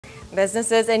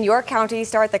Businesses in York County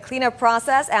start the cleanup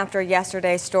process after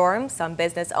yesterday's storm. Some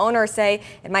business owners say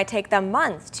it might take them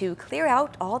months to clear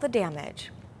out all the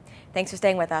damage. Thanks for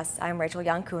staying with us. I'm Rachel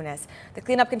Young-Kunis. The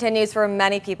cleanup continues for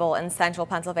many people in central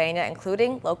Pennsylvania,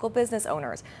 including local business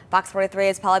owners. Fox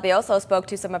 43's Paula Bioso spoke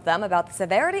to some of them about the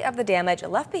severity of the damage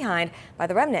left behind by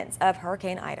the remnants of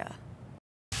Hurricane Ida.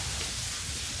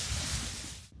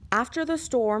 After the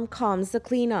storm comes the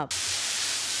cleanup.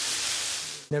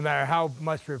 No matter how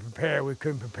much we prepare, we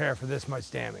couldn't prepare for this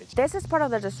much damage. This is part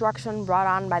of the destruction brought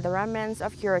on by the remnants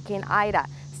of Hurricane Ida.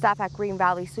 Staff at Green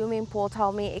Valley Swimming Pool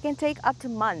told me it can take up to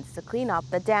months to clean up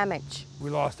the damage.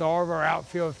 We lost all of our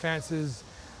outfield fences.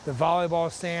 The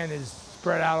volleyball stand is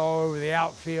spread out all over the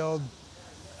outfield.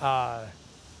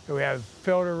 We have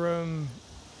filter room,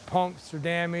 pumps are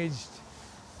damaged.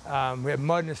 We have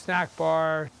mud in the snack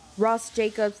bar. Russ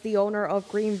Jacobs, the owner of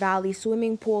Green Valley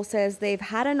Swimming Pool, says they've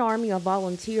had an army of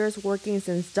volunteers working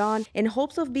since dawn in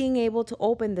hopes of being able to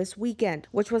open this weekend,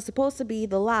 which was supposed to be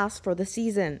the last for the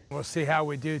season. We'll see how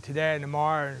we do today and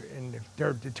tomorrow, and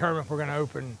determine if we're going to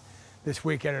open this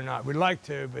weekend or not. We'd like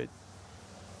to, but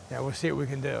yeah, we'll see what we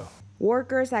can do.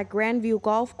 Workers at Grandview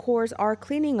Golf Course are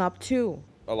cleaning up too.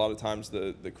 A lot of times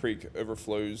the creek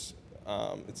overflows.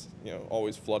 It's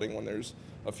always flooding when there's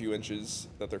a few inches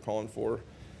that they're calling for.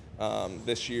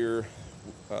 This year,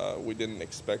 we didn't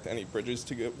expect any bridges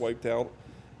to get wiped out.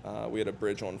 We had a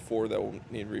bridge on 4 that will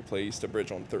need replaced, a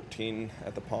bridge on 13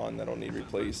 at the pond that will need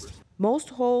replaced. Most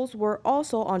holes were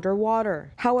also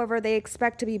underwater. However, they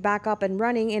expect to be back up and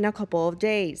running in a couple of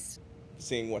days.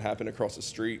 Seeing what happened across the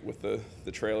street with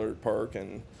the trailer park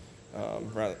and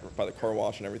right by the car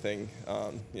wash and everything,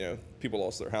 people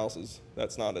lost their houses.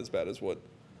 That's not as bad as what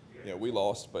we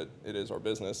lost, but it is our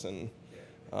business, and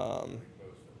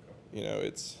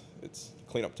it's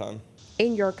cleanup time.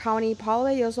 In York County,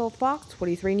 Paula Bioso, Fox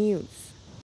 43 News.